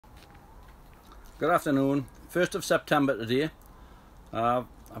Good afternoon. 1st of September today. I've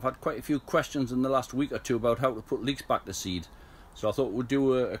had quite a few questions in the last week or two about how to put leeks back to seed. So I thought we'd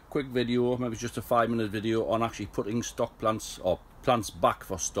do a quick video, maybe just a 5-minute video on actually putting stock plants or plants back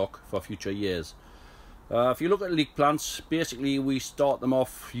for stock for future years. If you look at leek plants, basically we start them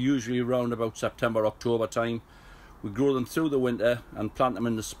off usually around about September, October time. We grow them through the winter and plant them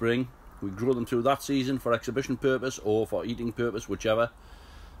in the spring. We grow them through that season for exhibition purpose or for eating purpose, whichever.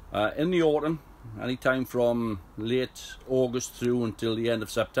 In the autumn, anytime from late August through until the end of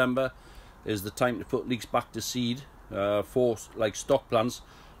September is the time to put leeks back to seed for like stock plants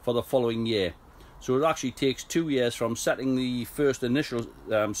for the following year. So it actually takes 2 years from setting the first initial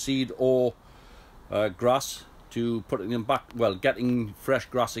seed or grass to putting them back, well, getting fresh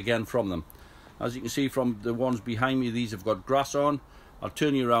grass again from them. As you can see from the ones behind me, these have got grass on. I'll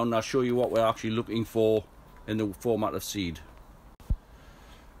turn you around and I'll show you what we're actually looking for in the format of seed.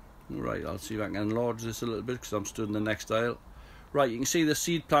 Right, I'll see if I can enlarge this a little bit because I'm stood in the next aisle. Right, you can see the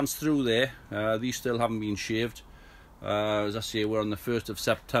seed plants through there. These still haven't been shaved. As I say, we're on the 1st of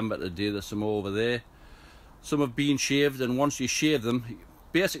September today. There's some over there. Some have been shaved, and once you shave them,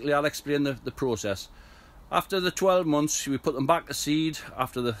 basically I'll explain the process. After the 12 months, we put them back to seed.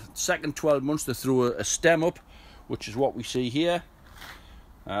 After the second 12 months, they throw a stem up, which is what we see here.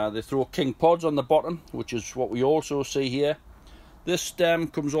 They throw king pods on the bottom, which is what we also see here. This stem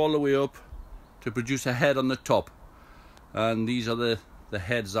comes all the way up to produce a head on the top, and these are the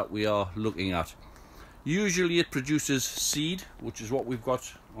heads that we are looking at. Usually it produces seed, which is what we've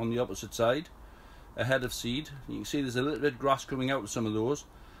got on the opposite side, a head of seed. You can see there's a little bit of grass coming out of some of those.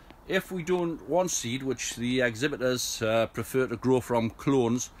 If we don't want seed, which the exhibitors prefer to grow from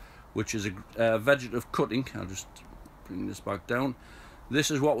clones, which is a vegetative cutting, I'll just bring this back down. This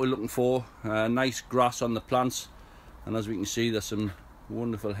is what we're looking for, nice grass on the plants. And as we can see, there's some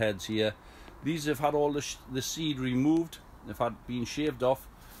wonderful heads here. These have had all the seed removed. They've been shaved off,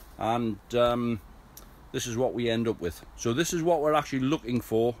 and this is what we end up with. So this is what we're actually looking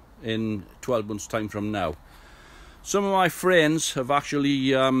for in 12 months time from now. Some of my friends have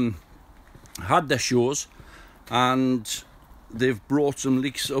actually had their shows, and they've brought some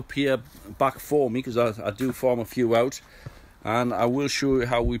leeks up here back for me, because I do farm a few out, and I will show you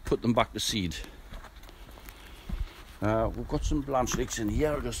how we put them back to seed. We've got some blanched leeks in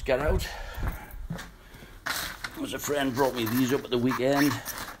here. I'll just get out. There's a friend brought me these up at the weekend.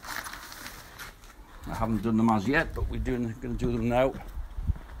 I haven't done them as yet, but we're going to do them now.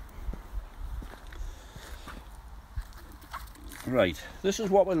 Right, this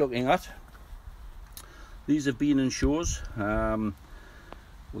is what we're looking at. These have been in shows. We're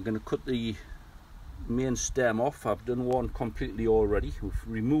going to cut the main stem off. I've done one completely already. We've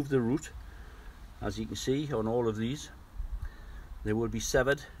removed the root. As you can see on all of these, they will be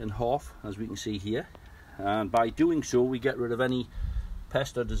severed in half, as we can see here, and by doing so we get rid of any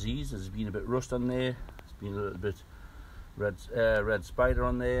pest or disease. There's been a bit of rust on there, there's been a little bit red spider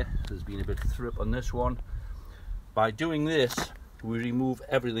on there, there's been a bit of thrip on this one. By doing this, we remove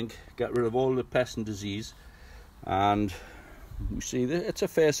everything, get rid of all the pest and disease, and you see that it's a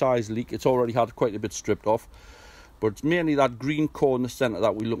fair sized leek. It's already had quite a bit stripped off, but it's mainly that green core in the centre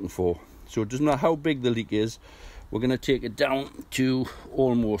that we're looking for. So it doesn't matter how big the leek is, we're going to take it down to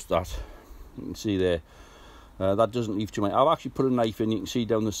almost that. You can see there, that doesn't leave too much. I've actually put a knife in. You can see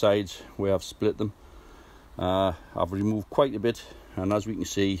down the sides where I've split them. I've removed quite a bit, and as we can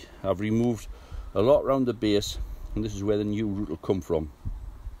see, I've removed a lot around the base, and this is where the new root will come from.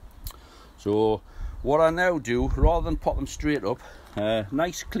 So what I now do, rather than pot them straight up,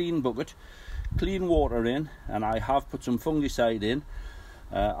 nice clean bucket, clean water in, and I have put some fungicide in.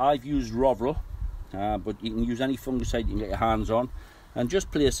 I've used Rovril, but you can use any fungicide you can get your hands on, and just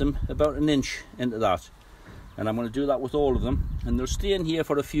place them about an inch into that. And I'm going to do that with all of them, and they'll stay in here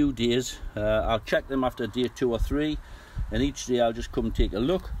for a few days. I'll check them after day 2 or 3, and each day I'll just come and take a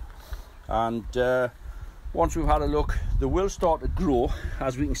look. And once we've had a look, they will start to grow.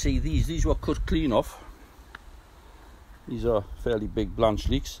 As we can see, these were cut clean off. These are fairly big blanched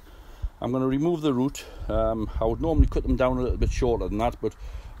leeks. I'm going to remove the root. I would normally cut them down a little bit shorter than that, but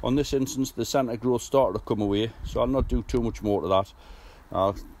on this instance the centre growth started to come away, so I'll not do too much more to that.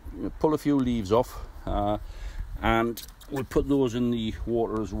 I'll pull a few leaves off, and we'll put those in the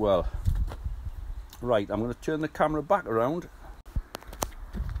water as well. Right, I'm going to turn the camera back around.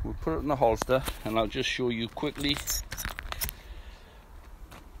 We'll put it in the holster, and I'll just show you quickly.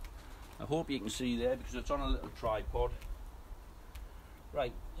 I hope you can see there because it's on a little tripod.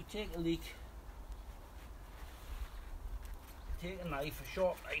 Right, you take a leek, take a knife, a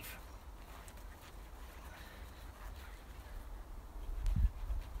sharp knife,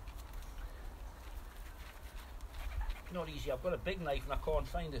 not easy. I've got a big knife and I can't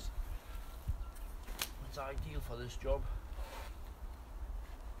find it. It's ideal for this job.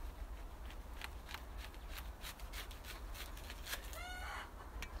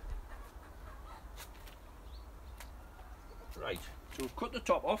 Right, so we've cut the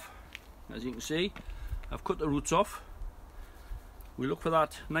top off. As you can see, I've cut the roots off. We look for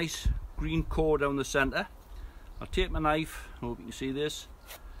that nice green core down the centre. I'll take my knife, I hope you can see this,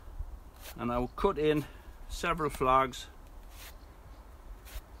 and I'll cut in several flags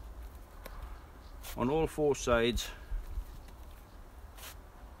on all four sides.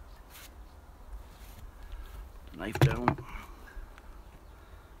 Knife down.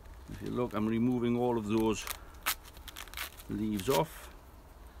 If you look, I'm removing all of those leaves off.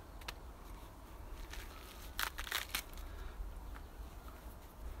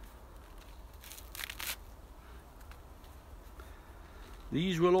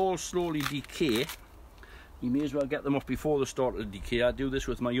 These will all slowly decay. You may as well get them off before they start to decay. I do this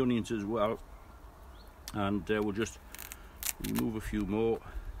with my onions as well. And we'll just remove a few more.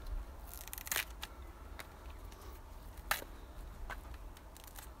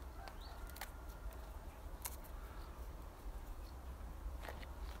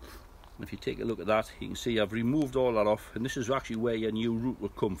 If you take a look at that, you can see I've removed all that off, and this is actually where your new root will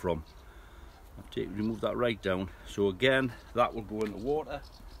come from. I've removed that right down. So again, that will go in the water.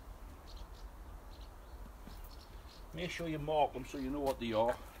 Make sure you mark them so you know what they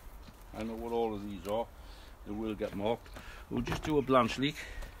are. I know what all of these are. They will get marked. We'll just do a blanch leek.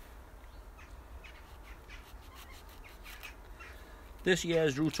 This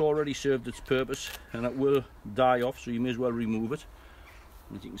year's root's already served its purpose and it will die off, so you may as well remove it.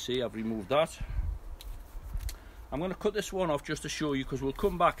 As you can see, I've removed that. I'm going to cut this one off just to show you, because we'll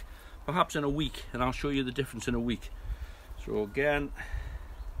come back perhaps in a week and I'll show you the difference in a week. So again,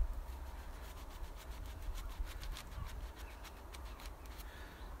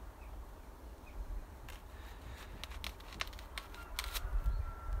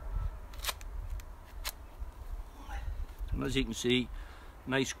 and as you can see,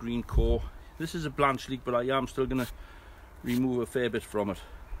 nice green core. This is a blanch leek, but I am still going to remove a fair bit from it.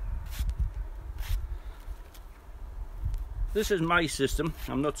 This is my system.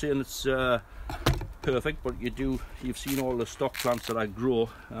 I'm not saying it's perfect, but you've seen all the stock plants that I grow,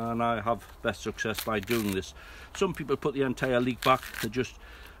 and I have best success by doing this. Some people put the entire leek back, they just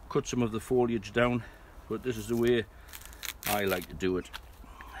cut some of the foliage down, but this is the way I like to do it.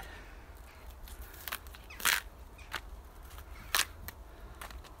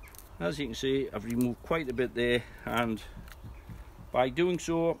 As you can see, I've removed quite a bit there, and by doing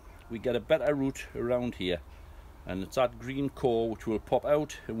so we get a better root around here, and it's that green core which will pop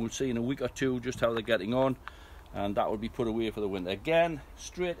out, and we'll see in a week or two just how they're getting on, and that will be put away for the winter. Again,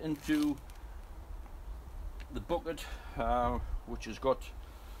 straight into the bucket, which has got,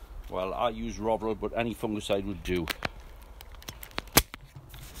 well, I use Rovril, but any fungicide would do.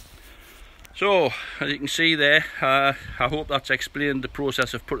 So, as you can see there, I hope that's explained the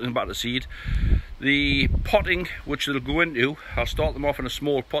process of putting them back to seed. The potting which they'll go into, I'll start them off in a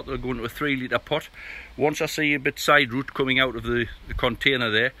small pot. They'll go into a 3 litre pot. Once I see a bit side root coming out of the container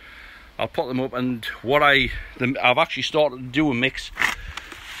there, I'll pot them up, and what I've actually started to do a mix.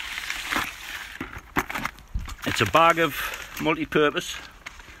 It's a bag of multi-purpose,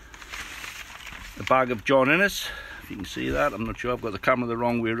 a bag of John Innes. You can see that, I'm not sure, I've got the camera the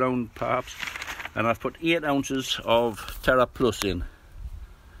wrong way around perhaps, and I've put 8 ounces of Terra Plus in,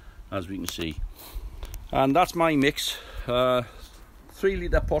 as we can see, and that's my mix. 3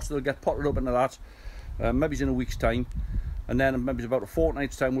 litre pots, they'll get potted up into that, maybe in a week's time, and then maybe about a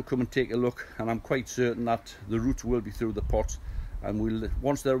fortnight's time we'll come and take a look, and I'm quite certain that the roots will be through the pots, and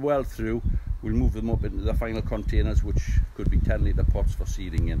once they're well through, we'll move them up into the final containers, which could be 10 litre pots for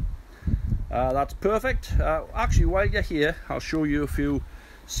seeding in. That's perfect. Actually, while you're here, I'll show you a few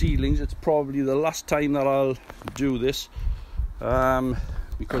seedlings. It's probably the last time that I'll do this,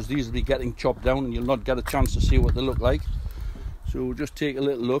 because these will be getting chopped down and you'll not get a chance to see what they look like. So we'll just take a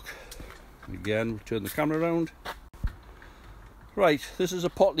little look. Again, we'll turn the camera around. Right, this is a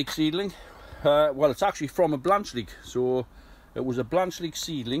pot leek seedling. Well, it's actually from a blanch leek. So it was a blanch leek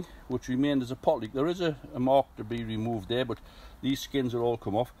seedling which remained as a pot leek. There is a mark to be removed there, but these skins will all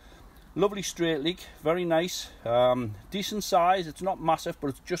come off. Lovely straight leek, very nice, decent size. It's not massive, but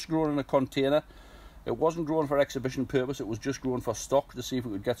it's just grown in a container. It wasn't grown for exhibition purpose, it was just grown for stock to see if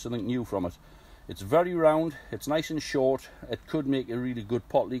we could get something new from it. It's very round, it's nice and short. It could make a really good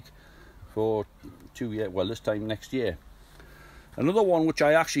pot leek for 2 years, well, this time next year. Another one which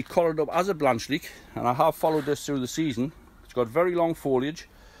I actually collared up as a blanch leek, and I have followed this through the season. It's got very long foliage,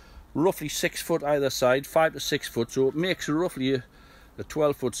 roughly 6 foot either side, 5 to 6 foot, so it makes roughly a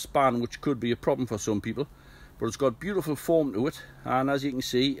 12-foot span, which could be a problem for some people, but it's got beautiful form to it. And as you can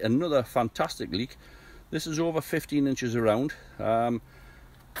see, another fantastic leek. This is over 15 inches around.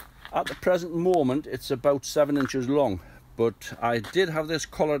 At the present moment it's about 7 inches long, but I did have this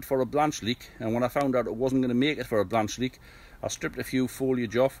collared for a blanch leek, and when I found out it wasn't going to make it for a blanch leek, I stripped a few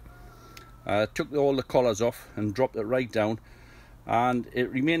foliage off, took all the collars off and dropped it right down, and it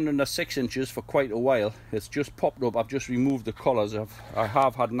remained under 6 inches for quite a while. It's just popped up. I've just removed the collars. I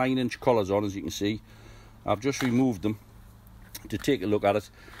have had 9-inch collars on, as you can see. I've just removed them to take a look at it.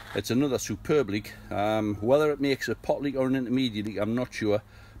 It's another superb leek. Whether it makes a pot leek or an intermediate leek, I'm not sure,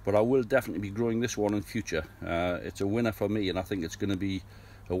 but I will definitely be growing this one in future. It's a winner for me, and I think it's going to be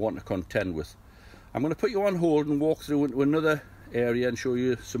a one to contend with. I'm going to put you on hold and walk through into another area and show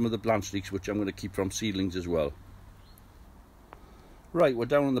you some of the blanch leeks, which I'm going to keep from seedlings as well. Right, we're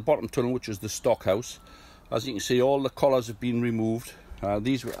down in the bottom tunnel, which is the stock house. As you can see, all the collars have been removed. I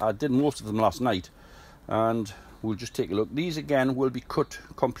did most of them last night, and we'll just take a look. These again will be cut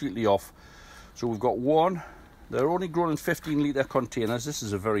completely off. So we've got one. They're only grown in 15-litre containers. This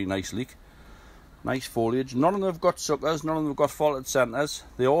is a very nice leek. Nice foliage. None of them have got suckers. None of them have got faulted centres.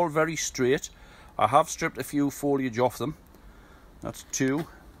 They're all very straight. I have stripped a few foliage off them. That's 2.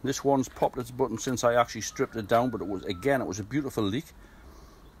 This one's popped its button since I actually stripped it down, but it was a beautiful leek.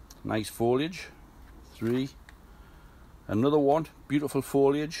 Nice foliage. 3. Another one, beautiful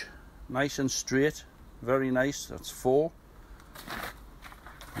foliage, nice and straight, very nice. That's 4.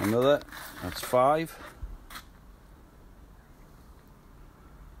 Another, that's 5.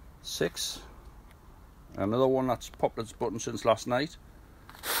 6. Another one that's popped its button since last night.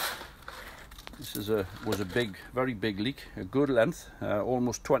 This was a very big leek, a good length,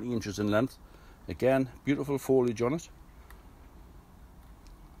 almost 20 inches in length. Again, beautiful foliage on it.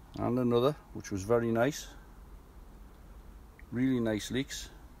 And another, which was very nice. Really nice leeks.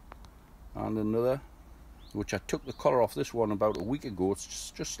 And another, which I took the collar off this one about a week ago.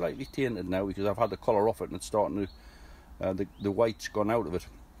 It's just slightly tainted now because I've had the collar off it and it's starting to, the white's gone out of it.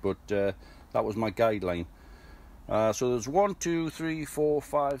 But that was my guideline. So there's 1, 2, 3, 4,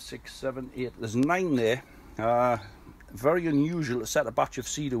 5, 6, 7, 8. There's 9 there. Very unusual to set a batch of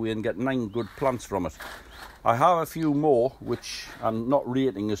seed away and get 9 good plants from it. I have a few more which I'm not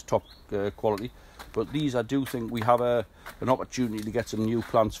rating as top quality, but these I do think we have an opportunity to get some new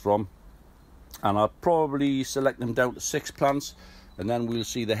plants from, and I'll probably select them down to 6 plants, and then we'll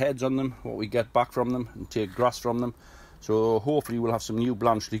see the heads on them, what we get back from them, and take grass from them. So hopefully we'll have some new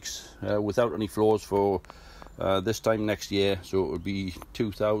blanch leeks without any flaws for this time next year, so it will be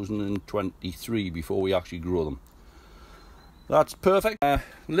 2023 before we actually grow them. That's perfect.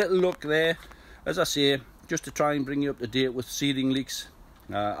 Little look there, as I say, just to try and bring you up to date with seeding leeks.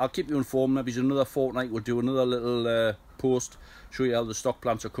 I'll keep you informed. Maybe another fortnight we'll do another little post, show you how the stock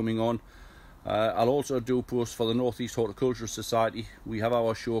plants are coming on. I'll also do a post for the North East Horticultural Society. We have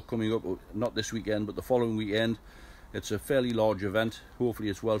our show coming up, not this weekend but the following weekend. It's a fairly large event. Hopefully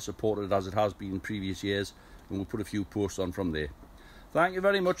it's well supported as it has been in previous years, and we'll put a few posts on from there. Thank you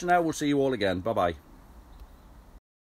very much. Now we'll see you all again. Bye bye.